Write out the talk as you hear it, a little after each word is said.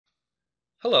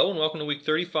Hello and welcome to week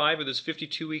 35 of this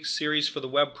 52-week series for the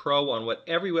Web Pro on what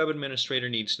every web administrator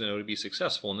needs to know to be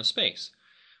successful in the space.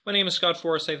 My name is Scott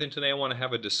Forsyth, and today I want to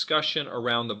have a discussion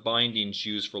around the bindings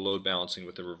used for load balancing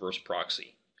with the reverse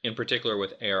proxy, in particular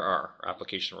with ARR, or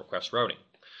Application Request Routing.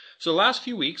 So the last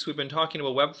few weeks we've been talking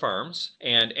about web farms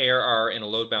and ARR in a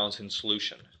load balancing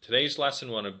solution. Today's lesson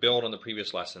we want to build on the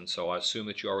previous lesson, so I assume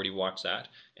that you already watched that,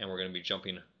 and we're going to be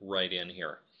jumping right in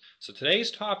here. So today's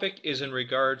topic is in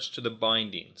regards to the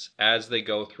bindings as they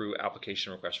go through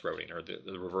application request routing, or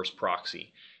the reverse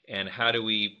proxy, and how do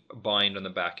we bind on the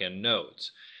back-end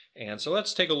nodes. And so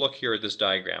let's take a look here at this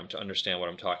diagram to understand what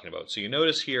I'm talking about. So you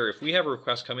notice here, if we have a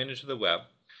request coming into the web,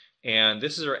 and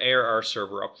this is our ARR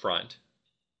server up front,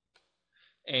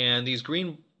 and these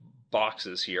green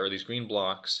boxes here, these green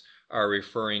blocks, are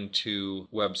referring to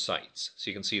websites. So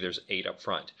you can see there's 8 up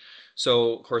front.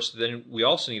 So of course then we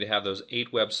also need to have those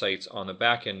 8 websites on the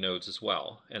back-end nodes as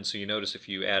well. And so you notice if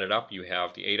you add it up, you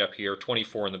have the 8 up here,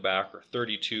 24 in the back, or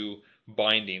 32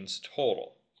 bindings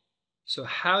total. So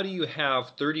how do you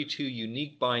have 32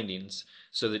 unique bindings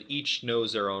so that each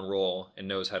knows their own role and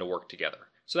knows how to work together?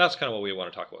 So that's kind of what we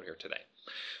want to talk about here today.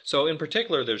 So in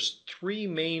particular, there's 3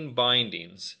 main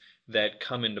bindings that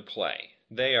come into play.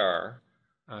 They are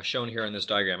shown here in this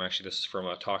diagram. Actually, this is from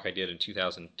a talk I did in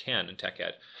 2010 in Tech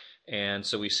Ed. And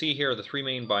so we see here the 3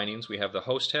 main bindings. We have the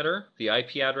host header, the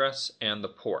IP address, and the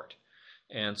port.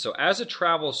 And so as it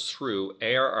travels through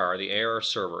ARR, the ARR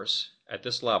servers at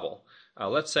this level,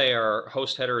 let's say our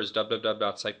host header is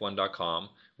www.site1.com.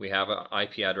 We have an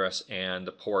IP address and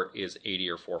the port is 80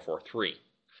 or 443.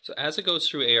 So as it goes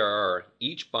through ARR,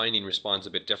 each binding responds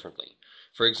a bit differently.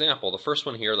 For example, the first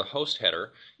one here, the host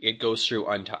header, it goes through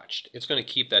untouched. It's going to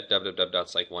keep that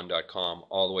www.site1.com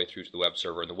all the way through to the web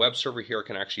server. And the web server here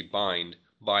can actually bind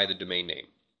by the domain name.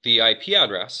 The IP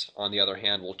address, on the other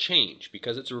hand, will change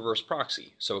because it's a reverse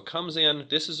proxy. So it comes in,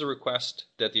 this is a request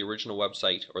that the original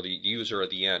website or the user at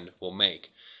the end will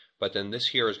make. But then this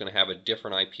here is going to have a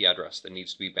different IP address that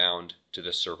needs to be bound to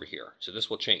this server here. So this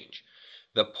will change.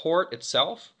 The port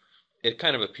itself, it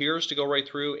kind of appears to go right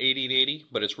through 80 and 80,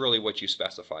 but it's really what you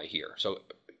specify here. So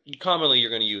commonly you're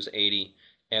going to use 80,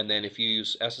 and then if you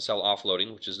use SSL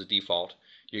offloading, which is the default,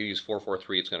 you use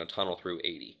 443, it's going to tunnel through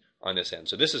 80 on this end.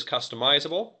 So this is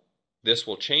customizable, this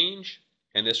will change,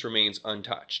 and this remains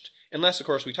untouched, unless of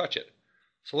course we touch it.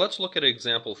 So let's look at an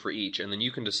example for each, and then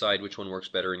you can decide which one works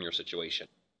better in your situation.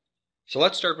 So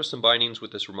let's start with some bindings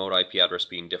with this remote IP address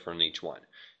being different in each one.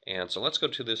 And so let's go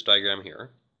to this diagram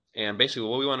here. And basically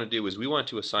what we want to do is we want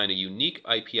to assign a unique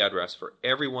IP address for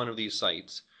every one of these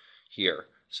sites here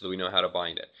so that we know how to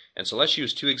bind it. And so let's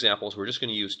use 2 examples. We're just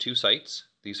going to use 2 sites,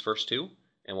 these first 2,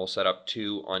 and we'll set up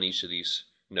 2 on each of these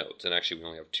nodes. And actually we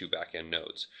only have 2 back-end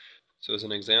nodes. So as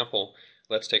an example,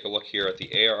 let's take a look here at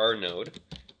the ARR node,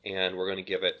 and we're going to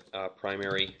give it a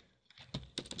primary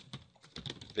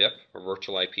VIP, or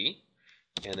virtual IP.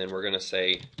 And then we're going to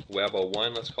say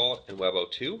Web01, let's call it, and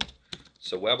Web02.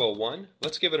 So Web01,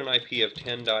 let's give it an IP of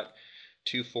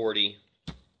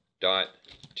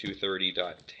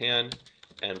 10.240.230.10,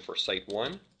 and for site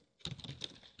 1.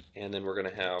 And then we're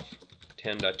going to have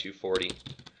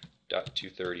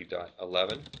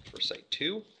 10.240.230.11 for site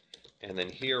 2. And then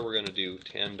here we're going to do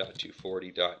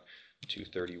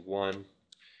 10.240.231,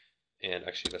 and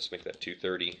actually let's make that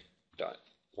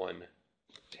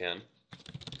 230.110.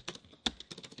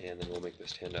 And then we'll make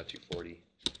this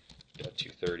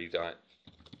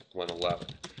 10.240.230.111.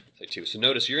 Site 2. So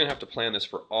notice you're going to have to plan this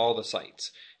for all the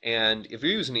sites. And if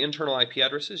you're using the internal IP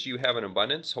addresses, you have an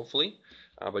abundance, hopefully,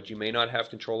 but you may not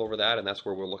have control over that, and that's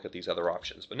where we'll look at these other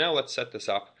options. But now let's set this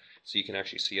up so you can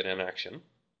actually see it in action.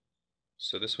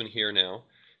 So this one here now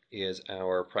is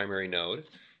our primary node.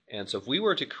 And so if we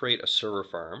were to create a server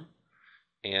farm,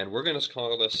 and we're going to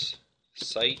call this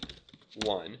site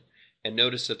 1, and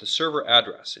notice that the server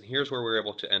address, and here's where we're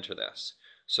able to enter this.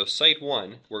 So site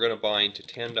 1, we're going to bind to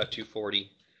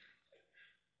 10.240.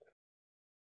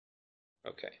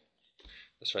 Okay,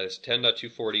 let's try this,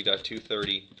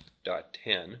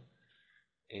 10.240.230.10,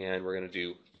 and we're going to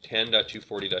do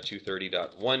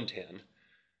 10.240.230.110.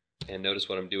 And notice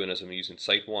what I'm doing is I'm using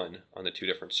site 1 on the 2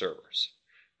 different servers.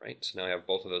 Right? So now I have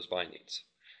both of those bindings.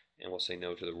 And we'll say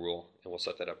no to the rule, and we'll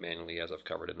set that up manually as I've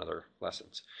covered in other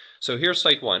lessons. So here's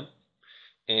site 1,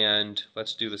 and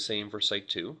let's do the same for site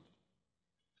 2.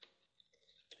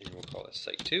 And we'll call this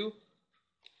site 2,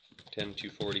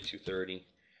 10.240, 230,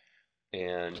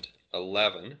 and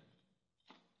 11,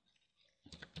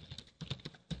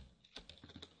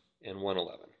 and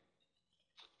 111.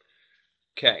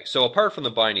 Okay, so apart from the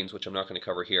bindings, which I'm not going to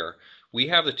cover here, we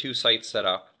have the 2 sites set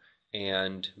up,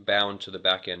 and bound to the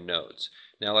back-end nodes.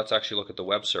 Now let's actually look at the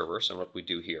web servers and what we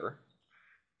do here.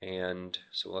 And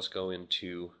so let's go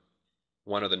into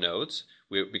one of the nodes.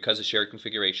 Because of shared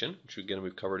configuration, which again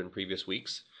we've covered in previous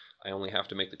weeks, I only have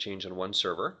to make the change on one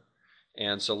server.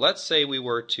 And so let's say we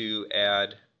were to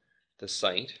add the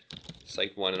site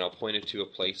 1, and I'll point it to a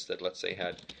place that, let's say,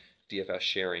 had DFS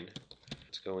sharing.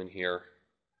 Let's go in here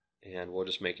and we'll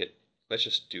just make it, let's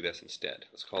just do this instead.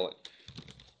 Let's call it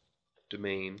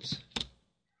domains,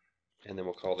 and then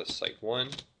we'll call this site 1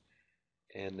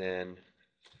 and then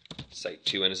site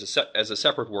 2. And as a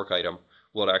separate work item,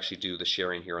 we'll actually do the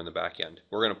sharing here on the back end.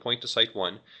 We're going to point to site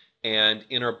 1, and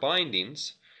in our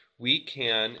bindings we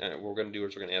can, what we're going to do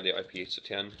is we're going to add the IP, so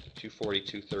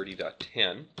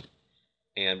 10.240.230.10,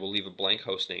 and we'll leave a blank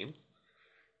host name.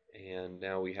 And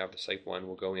now we have the site 1.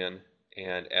 We'll go in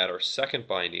and add our second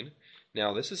binding.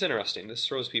 Now this is interesting. This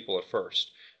throws people at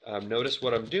first. Notice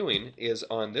what I'm doing is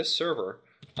on this server,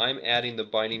 I'm adding the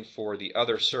binding for the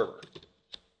other server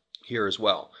here as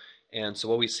well. And so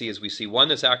what we see is we see one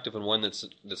that's active and one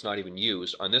that's not even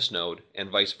used on this node, and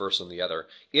vice versa on the other.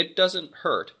 It doesn't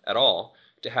hurt at all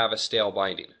to have a stale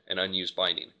binding, an unused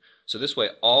binding. So this way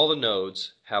all the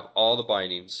nodes have all the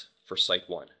bindings for site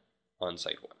 1 on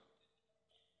site 1.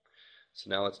 So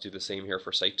now let's do the same here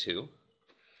for site 2.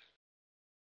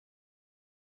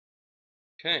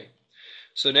 Okay,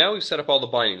 so now we've set up all the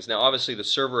bindings. Now obviously the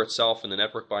server itself and the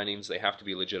network bindings, they have to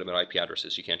be legitimate IP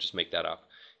addresses. You can't just make that up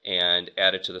and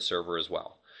add it to the server as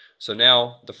well. So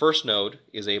now the first node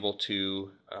is able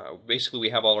to, basically we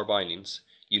have all our bindings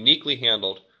uniquely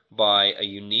handled by a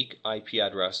unique IP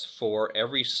address for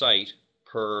every site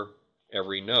per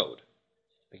every node.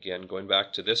 Again, going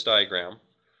back to this diagram,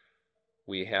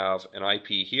 we have an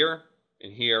IP here,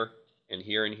 and here, and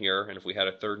here, and here, and if we had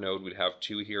a third node, we'd have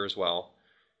 2 here as well.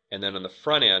 And then on the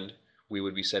front end, we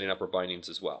would be setting up our bindings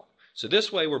as well. So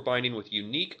this way, we're binding with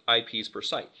unique IPs per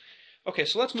site. Okay,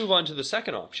 so let's move on to the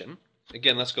second option.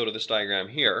 Again, let's go to this diagram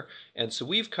here. And so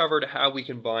we've covered how we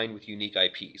can bind with unique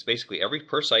IPs. Basically,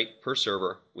 per site, per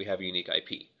server, we have a unique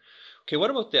IP. Okay,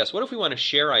 what about this? What if we want to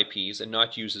share IPs and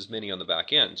not use as many on the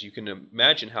back ends? You can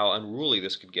imagine how unruly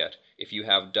this could get if you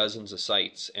have dozens of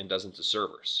sites and dozens of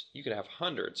servers. You could have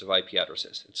hundreds of IP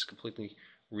addresses. It's completely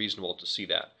reasonable to see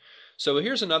that. So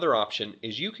here's another option,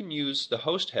 is you can use the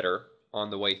host header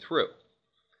on the way through.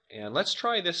 And let's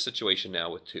try this situation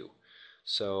now with 2.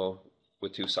 So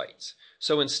with 2 sites.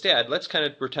 So instead, let's kind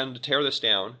of pretend to tear this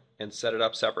down and set it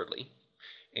up separately.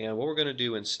 And what we're going to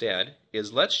do instead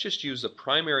is let's just use the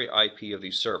primary IP of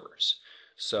these servers.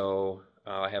 So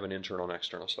I have an internal and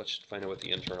external, so let's find out what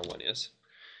the internal one is.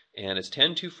 And it's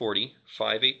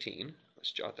 10.240.518.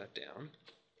 Let's jot that down.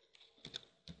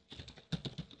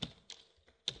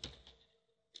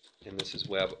 And this is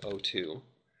web 02.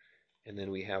 And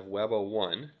then we have web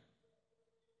 01.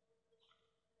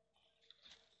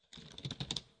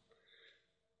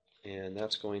 And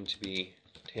that's going to be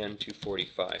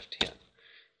 10.240.510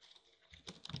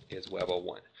 is web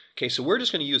 01. Okay, so we're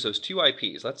just going to use those 2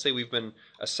 IPs. Let's say we've been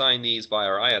assigned these by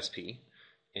our ISP,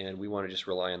 and we want to just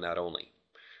rely on that only.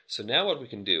 So now what we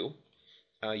can do,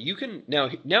 now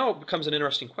it becomes an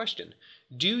interesting question.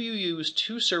 Do you use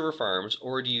 2 server farms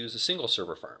or do you use a single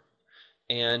server farm?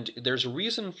 And there's a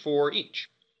reason for each.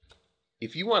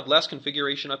 If you want less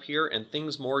configuration up here and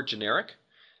things more generic,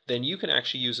 then you can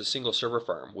actually use a single server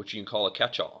farm, which you can call a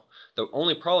catch-all. The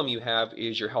only problem you have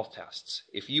is your health tests.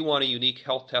 If you want a unique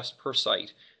health test per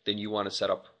site, then you want to set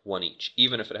up 1 each,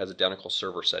 even if it has identical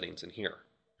server settings in here.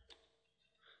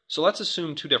 So let's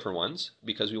assume 2 different ones,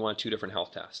 because we want 2 different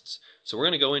health tests. So we're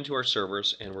going to go into our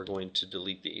servers, and we're going to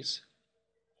delete these.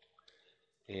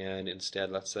 And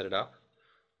instead, let's set it up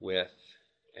with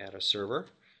add a server,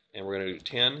 and we're going to do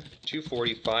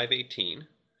 10.240.518,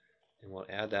 and we'll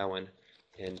add that one,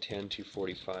 and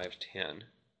 10.240.510.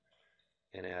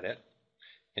 and add it.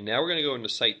 And now we're going to go into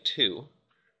site 2,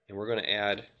 and we're going to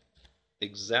add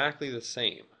exactly the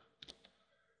same.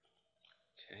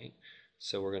 Okay,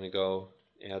 so we're going to go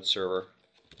add server.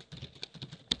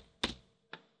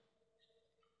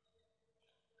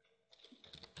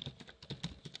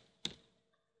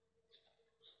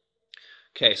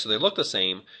 Okay, so they look the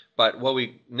same, but what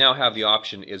we now have the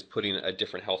option is putting a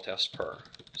different health test per.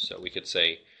 So we could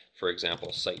say, for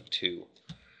example, site 2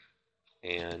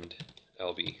 and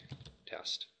lb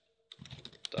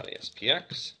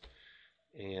test.aspx,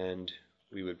 and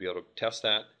we would be able to test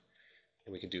that,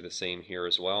 and we could do the same here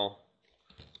as well,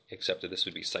 except that this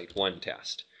would be site 1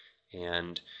 test.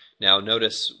 And now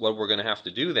notice what we're going to have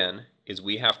to do then is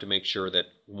we have to make sure that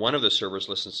one of the servers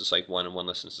listens to site 1 and one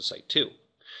listens to site 2.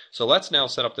 So let's now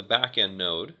set up the back-end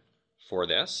node for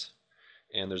this,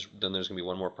 And then there's going to be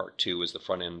one more part too, is the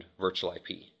front end virtual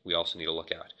IP we also need to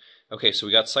look at. Okay, so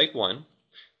we got site 1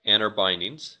 and our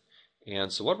bindings.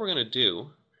 And so what we're going to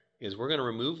do is we're going to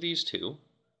remove these two.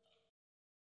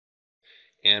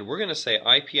 And we're going to say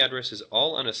IP address is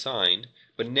all unassigned,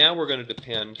 but now we're going to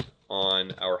depend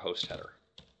on our host header,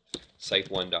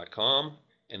 site1.com,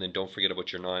 and then don't forget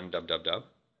about your non-www.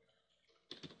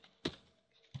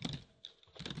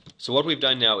 So what we've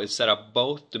done now is set up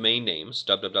both domain names,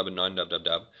 www and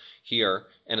non-www, here,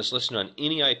 and it's listed on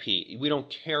any IP. We don't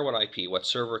care what IP, what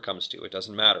server it comes to, it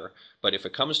doesn't matter. But if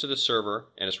it comes to the server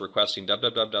and it's requesting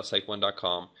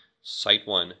www.site1.com,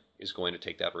 site1 is going to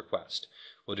take that request.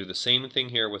 We'll do the same thing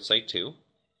here with site 2.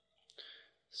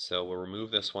 So we'll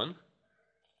remove this one.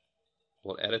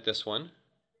 We'll edit this one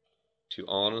to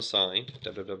all unassigned,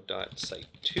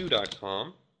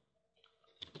 www.site2.com.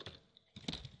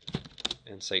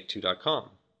 and site2.com.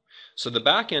 So the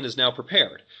back end is now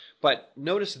prepared. But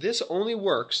notice this only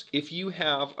works if you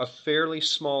have a fairly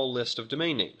small list of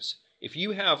domain names. If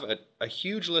you have a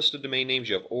huge list of domain names,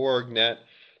 you have org, net,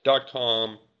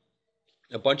 .com,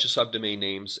 a bunch of subdomain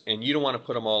names, and you don't want to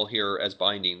put them all here as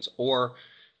bindings. Or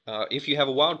if you have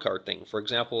a wildcard thing, for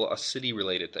example, a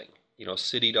city-related thing,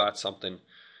 city.something,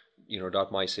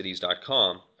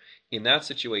 .mycities.com, in that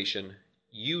situation,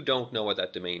 you don't know what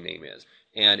that domain name is.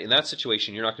 And in that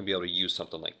situation, you're not going to be able to use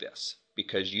something like this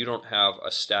because you don't have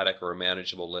a static or a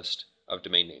manageable list of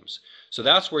domain names. So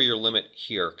that's where your limit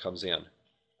here comes in.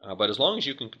 But as long as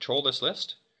you can control this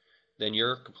list, then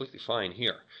you're completely fine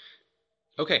here.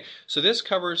 Okay, so this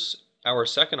covers our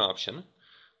second option,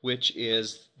 which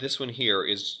is this one here,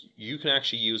 is you can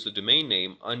actually use the domain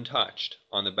name untouched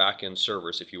on the back-end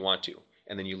servers if you want to,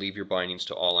 and then you leave your bindings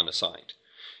to all unassigned.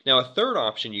 Now a third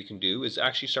option you can do is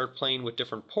actually start playing with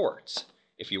different ports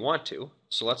if you want to.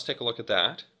 So let's take a look at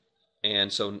that.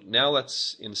 And so now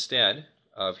let's, instead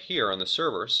of here on the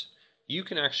servers, you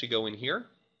can actually go in here.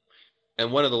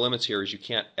 And one of the limits here is you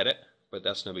can't edit, but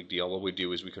that's no big deal. What we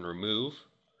do is we can remove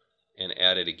and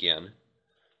add it again.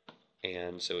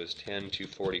 And so it's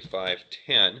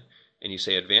 10.245.10, and you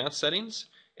say advanced settings,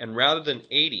 and rather than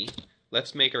 80,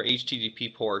 let's make our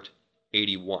HTTP port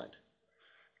 81.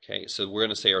 Okay, so we're going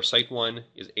to say our site 1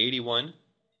 is 81,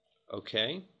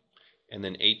 okay, and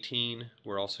then 18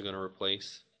 we're also going to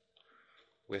replace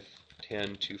with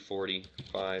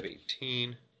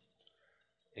 10.245.18,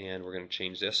 and we're going to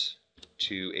change this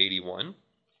to 81.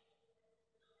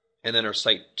 And then our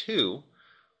site 2,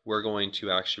 we're going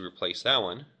to actually replace that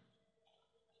one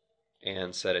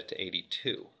and set it to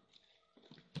 82.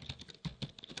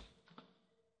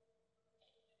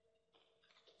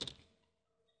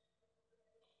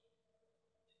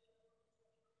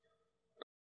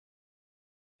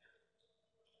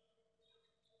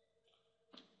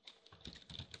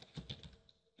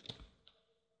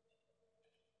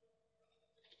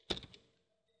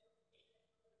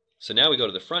 So now we go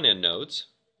to the front end nodes,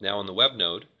 now on the web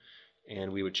node,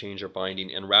 and we would change our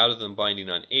binding, and rather than binding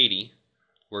on 80,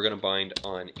 we're going to bind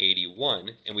on 81,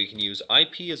 and we can use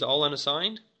IP as all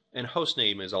unassigned and host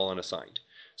name is all unassigned.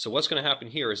 So what's going to happen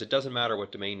here is it doesn't matter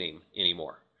what domain name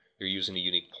anymore. You're using a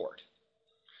unique port.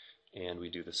 And we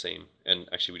do the same, and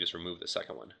actually we just remove the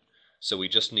second one. So we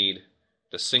just need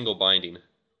the single binding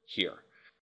here.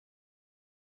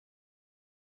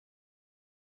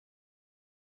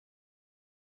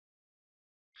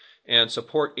 And so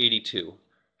port 82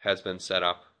 has been set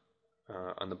up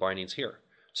on the bindings here.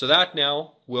 So that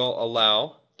now will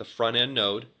allow the front end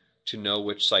node to know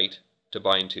which site to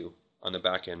bind to on the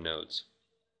back end nodes.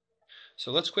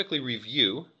 So let's quickly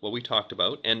review what we talked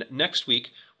about. And next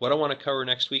week, what I want to cover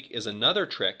next week is another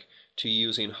trick to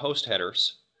using host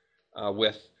headers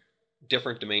with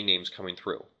different domain names coming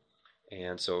through.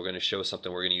 And so we're going to show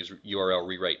something. We're going to use URL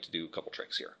rewrite to do a couple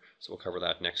tricks here. So we'll cover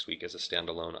that next week as a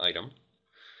standalone item.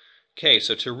 Okay,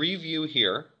 so to review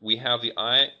here, we have the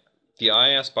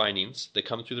IIS bindings that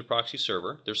come through the proxy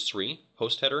server. There's 3,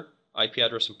 host header, IP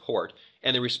address, and port,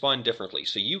 and they respond differently.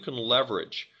 So you can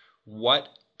leverage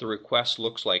what the request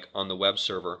looks like on the web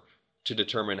server to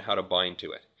determine how to bind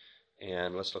to it.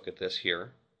 And let's look at this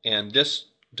here. And this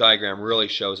diagram really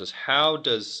shows us how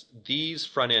does these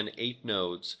front-end 8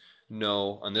 nodes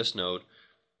know, on this node,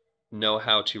 know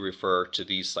how to refer to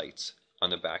these sites on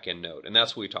the back-end node. And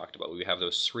that's what we talked about. We have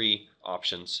those 3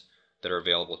 options that are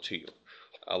available to you.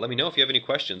 Let me know if you have any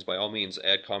questions. By all means,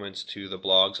 add comments to the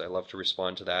blogs. I love to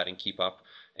respond to that and keep up,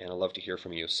 and I love to hear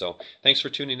from you. So thanks for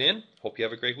tuning in. Hope you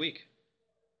have a great week.